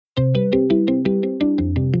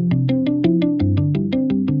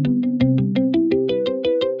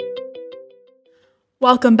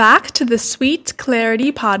Welcome back to the Sweet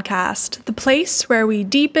Clarity Podcast, the place where we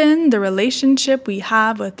deepen the relationship we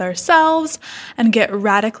have with ourselves and get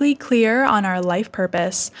radically clear on our life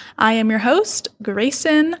purpose. I am your host,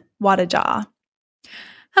 Grayson Wadajaw.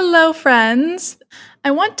 Hello, friends. I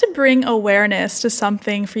want to bring awareness to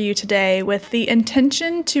something for you today with the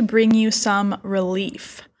intention to bring you some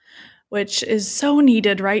relief, which is so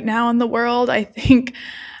needed right now in the world. I think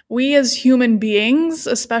we as human beings,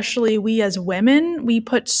 especially we as women, we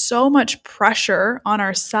put so much pressure on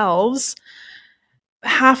ourselves.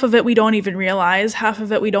 Half of it we don't even realize, half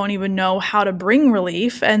of it we don't even know how to bring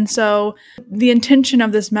relief. And so the intention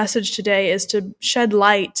of this message today is to shed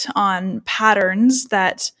light on patterns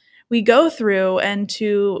that we go through and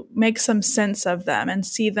to make some sense of them and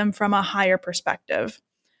see them from a higher perspective.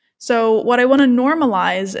 So what I want to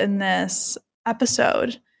normalize in this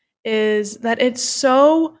episode is that it's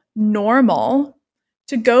so normal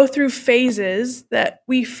to go through phases that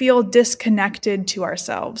we feel disconnected to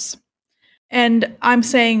ourselves. And I'm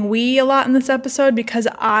saying we a lot in this episode because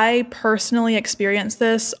I personally experience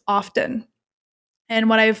this often. And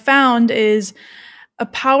what I've found is a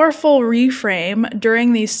powerful reframe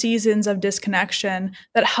during these seasons of disconnection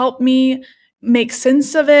that help me make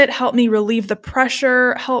sense of it, help me relieve the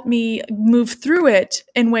pressure, help me move through it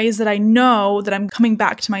in ways that I know that I'm coming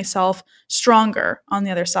back to myself stronger on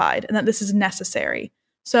the other side and that this is necessary.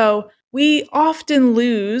 So we often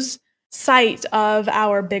lose sight of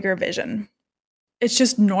our bigger vision. It's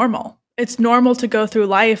just normal. It's normal to go through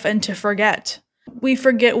life and to forget. We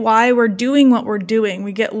forget why we're doing what we're doing.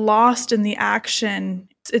 We get lost in the action.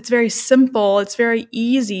 It's very simple. It's very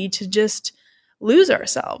easy to just lose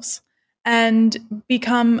ourselves and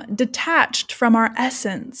become detached from our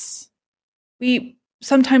essence. We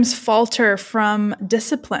sometimes falter from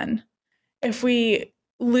discipline. If we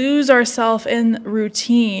lose ourselves in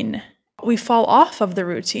routine, we fall off of the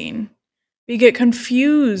routine. We get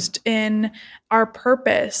confused in our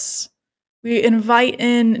purpose. We invite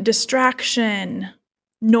in distraction,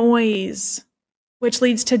 noise, which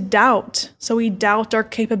leads to doubt. So we doubt our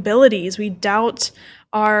capabilities. We doubt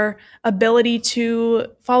our ability to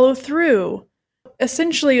follow through.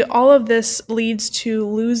 Essentially, all of this leads to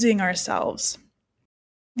losing ourselves.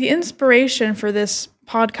 The inspiration for this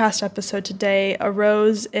podcast episode today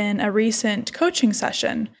arose in a recent coaching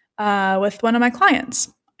session with one of my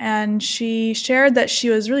clients. And she shared that she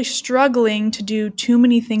was really struggling to do too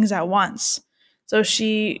many things at once. So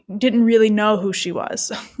she didn't really know who she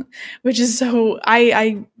was, which is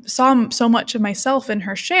I saw so much of myself in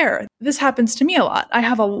her share. This happens to me a lot. I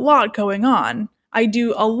have a lot going on. I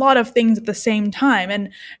do a lot of things at the same time.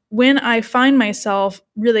 And when I find myself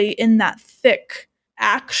really in that thick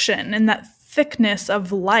action, in that thickness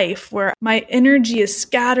of life where my energy is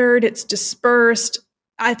scattered, it's dispersed,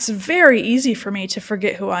 it's very easy for me to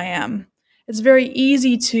forget who I am. It's very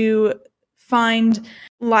easy to find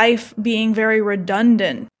life being very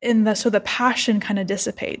redundant so the passion kind of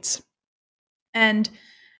dissipates. And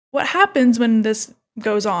what happens when this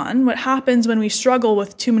goes on, what happens when we struggle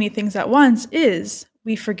with too many things at once is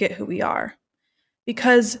we forget who we are.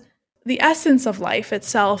 Because the essence of life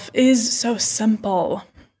itself is so simple.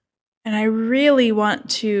 And I really want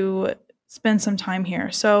to spend some time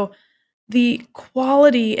here. So the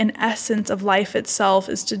quality and essence of life itself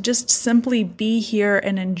is to just simply be here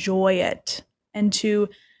and enjoy it and to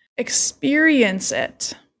experience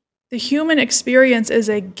it. The human experience is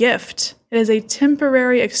a gift. It is a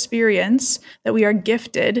temporary experience that we are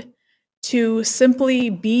gifted to simply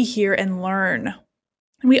be here and learn.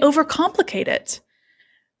 And we overcomplicate it.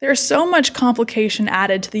 There's so much complication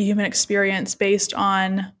added to the human experience based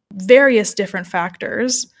on various different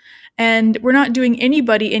factors. And we're not doing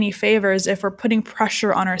anybody any favors if we're putting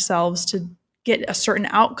pressure on ourselves to get a certain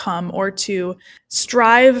outcome or to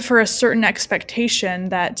strive for a certain expectation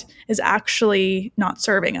that is actually not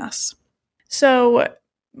serving us. So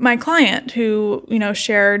my client who,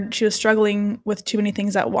 shared she was struggling with too many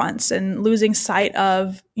things at once and losing sight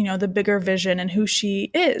of, the bigger vision and who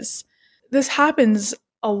she is. This happens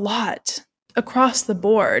a lot across the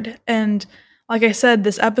board. And like I said,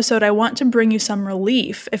 this episode, I want to bring you some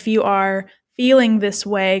relief if you are feeling this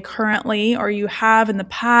way currently, or you have in the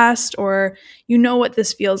past, or you know what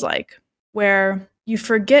this feels like, where you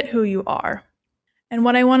forget who you are. And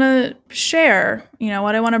what I want to share,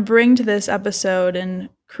 what I want to bring to this episode and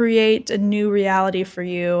create a new reality for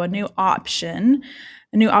you, a new option,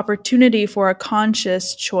 a new opportunity for a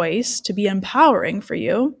conscious choice to be empowering for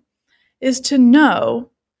you, is to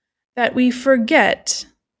know that we forget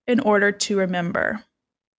in order to remember.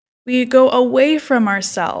 We go away from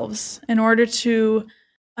ourselves in order to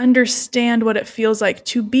understand what it feels like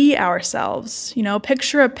to be ourselves.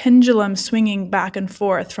 Picture a pendulum swinging back and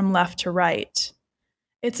forth from left to right.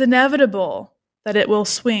 It's inevitable that it will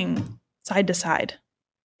swing side to side.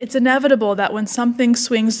 It's inevitable that when something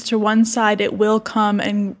swings to one side, it will come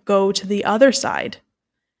and go to the other side.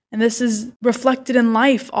 And this is reflected in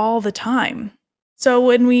life all the time. So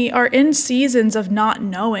when we are in seasons of not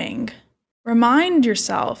knowing, remind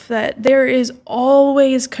yourself that there is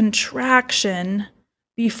always contraction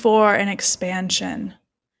before an expansion.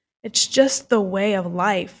 It's just the way of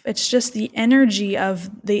life. It's just the energy of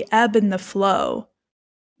the ebb and the flow.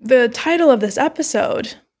 The title of this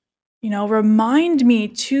episode, remind me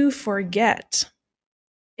to forget.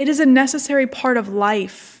 It is a necessary part of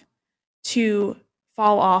life to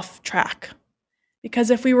fall off track. Because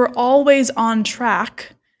if we were always on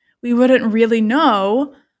track, we wouldn't really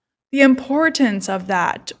know the importance of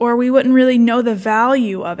that, or we wouldn't really know the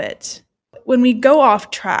value of it. When we go off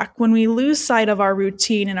track, when we lose sight of our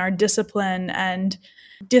routine and our discipline and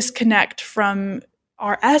disconnect from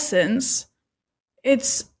our essence,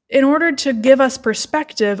 it's in order to give us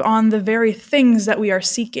perspective on the very things that we are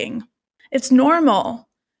seeking. It's normal.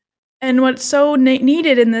 And what's so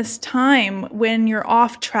needed in this time when you're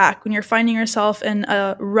off track, when you're finding yourself in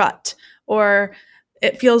a rut, or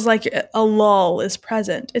it feels like a lull is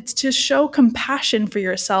present, it's to show compassion for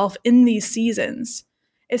yourself in these seasons.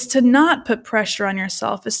 It's to not put pressure on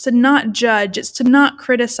yourself. It's to not judge. It's to not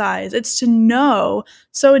criticize. It's to know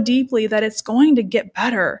so deeply that it's going to get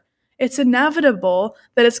better. It's inevitable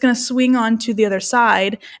that it's going to swing on to the other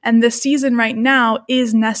side, and this season right now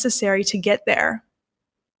is necessary to get there.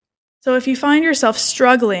 So if you find yourself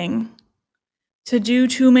struggling to do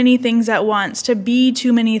too many things at once, to be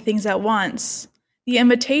too many things at once, the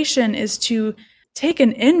invitation is to take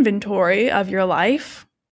an inventory of your life,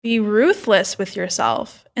 be ruthless with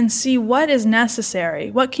yourself, and see what is necessary.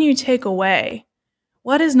 What can you take away?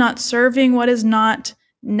 What is not serving? What is not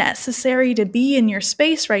necessary to be in your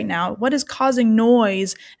space right now? What is causing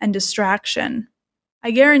noise and distraction? I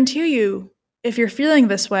guarantee you, if you're feeling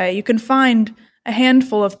this way, you can find a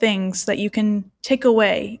handful of things that you can take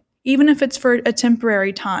away, even if it's for a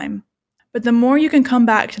temporary time. But the more you can come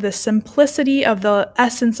back to the simplicity of the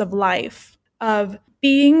essence of life, of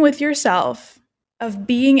being with yourself, of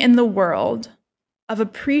being in the world, of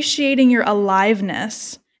appreciating your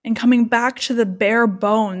aliveness, and coming back to the bare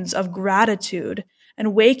bones of gratitude,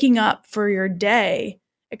 and waking up for your day,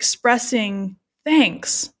 expressing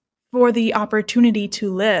thanks for the opportunity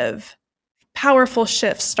to live, powerful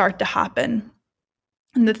shifts start to happen.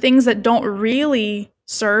 And the things that don't really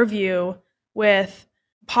serve you with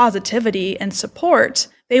positivity and support,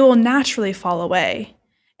 they will naturally fall away.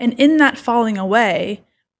 And in that falling away,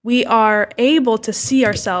 we are able to see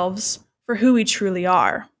ourselves for who we truly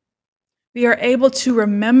are. We are able to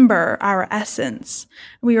remember our essence.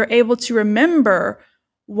 We are able to remember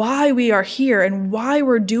why we are here and why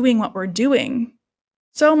we're doing what we're doing.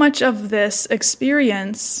 So much of this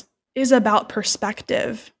experience is about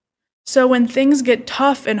perspective. So when things get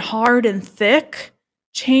tough and hard and thick,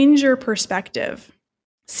 change your perspective.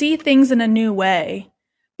 See things in a new way.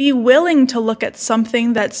 Be willing to look at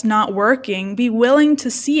something that's not working. Be willing to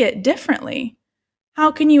see it differently.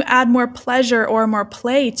 How can you add more pleasure or more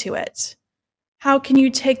play to it? How can you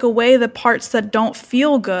take away the parts that don't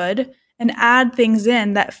feel good and add things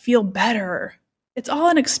in that feel better? It's all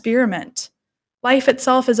an experiment. Life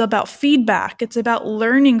itself is about feedback. It's about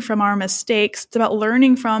learning from our mistakes. It's about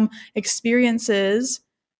learning from experiences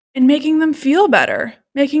and making them feel better,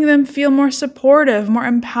 making them feel more supportive, more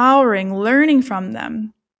empowering, learning from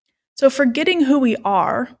them. So forgetting who we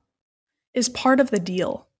are is part of the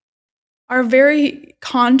deal. Our very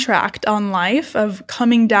contract on life of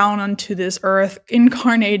coming down onto this earth,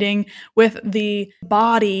 incarnating with the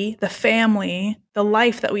body, the family, the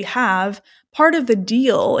life that we have, part of the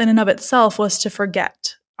deal in and of itself was to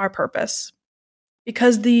forget our purpose.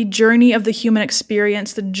 Because the journey of the human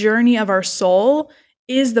experience, the journey of our soul,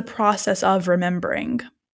 is the process of remembering.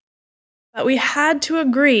 But we had to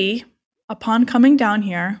agree upon coming down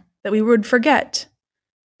here that we would forget.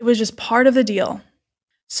 It was just part of the deal.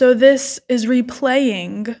 So this is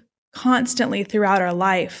replaying constantly throughout our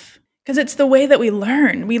life because it's the way that we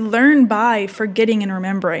learn. We learn by forgetting and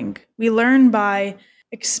remembering. We learn by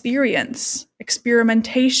experience,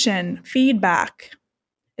 experimentation, feedback.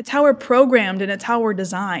 It's how we're programmed and it's how we're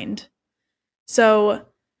designed. So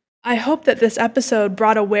I hope that this episode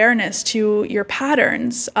brought awareness to your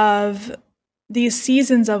patterns of these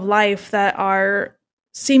seasons of life that are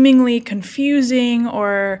seemingly confusing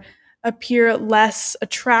or appear less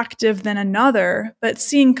attractive than another, but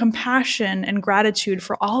seeing compassion and gratitude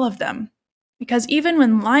for all of them. Because even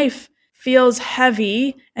when life feels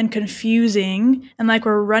heavy and confusing and like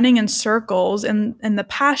we're running in circles and the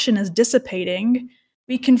passion is dissipating,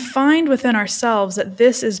 we can find within ourselves that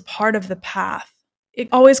this is part of the path. It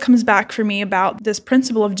always comes back for me about this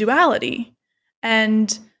principle of duality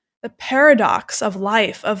and the paradox of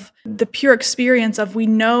life, of the pure experience of we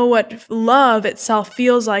know what love itself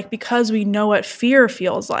feels like because we know what fear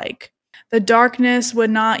feels like. The darkness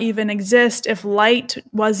would not even exist if light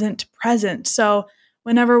wasn't present. So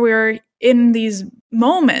whenever we're in these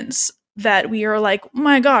moments that we are like, oh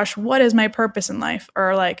my gosh, what is my purpose in life?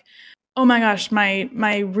 Or like, oh my gosh,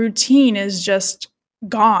 my routine is just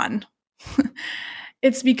gone.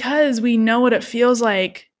 It's because we know what it feels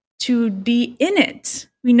like to be in it.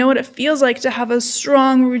 We know what it feels like to have a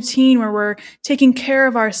strong routine where we're taking care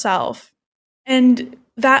of ourselves. And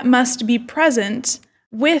that must be present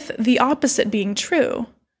with the opposite being true.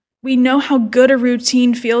 We know how good a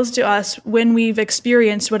routine feels to us when we've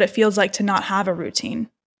experienced what it feels like to not have a routine.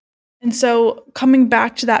 And so coming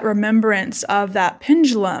back to that remembrance of that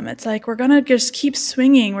pendulum, it's like we're going to just keep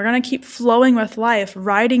swinging. We're going to keep flowing with life,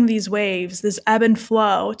 riding these waves, this ebb and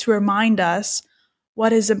flow to remind us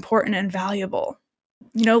what is important and valuable.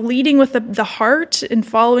 Leading with the heart and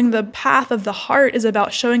following the path of the heart is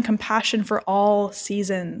about showing compassion for all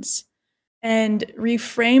seasons and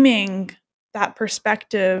reframing that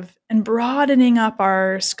perspective and broadening up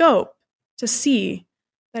our scope to see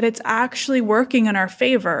that it's actually working in our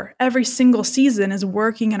favor. Every single season is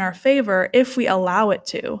working in our favor if we allow it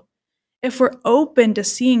to. If we're open to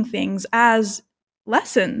seeing things as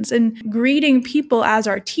lessons and greeting people as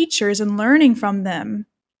our teachers and learning from them.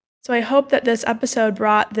 So I hope that this episode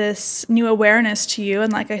brought this new awareness to you.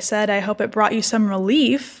 And like I said, I hope it brought you some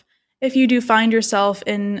relief if you do find yourself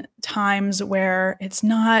in times where it's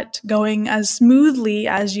not going as smoothly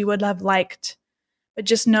as you would have liked. But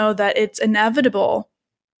just know that it's inevitable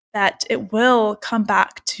that it will come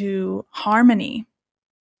back to harmony.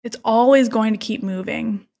 It's always going to keep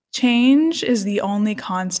moving. Change is the only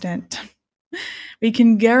constant. We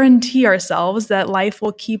can guarantee ourselves that life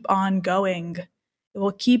will keep on going. It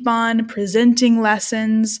will keep on presenting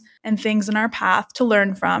lessons and things in our path to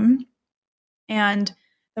learn from. And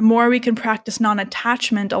the more we can practice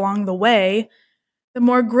non-attachment along the way, the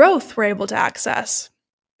more growth we're able to access.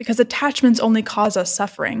 Because attachments only cause us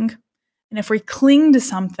suffering. And if we cling to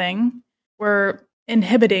something, we're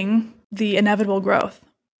inhibiting the inevitable growth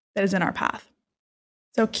that is in our path.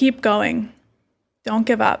 So keep going. Don't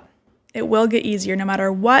give up. It will get easier. No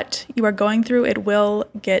matter what you are going through, it will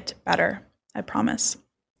get better. I promise.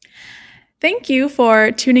 Thank you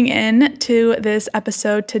for tuning in to this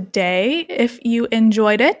episode today. If you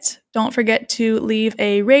enjoyed it, don't forget to leave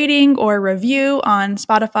a rating or review on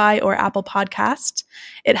Spotify or Apple Podcasts.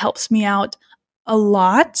 It helps me out a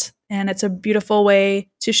lot, and it's a beautiful way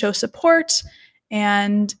to show support,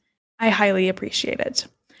 and I highly appreciate it.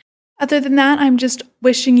 Other than that, I'm just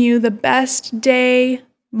wishing you the best day,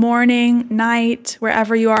 morning, night,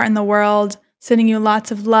 wherever you are in the world. Sending you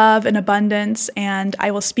lots of love and abundance, and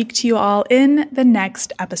I will speak to you all in the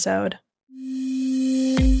next episode.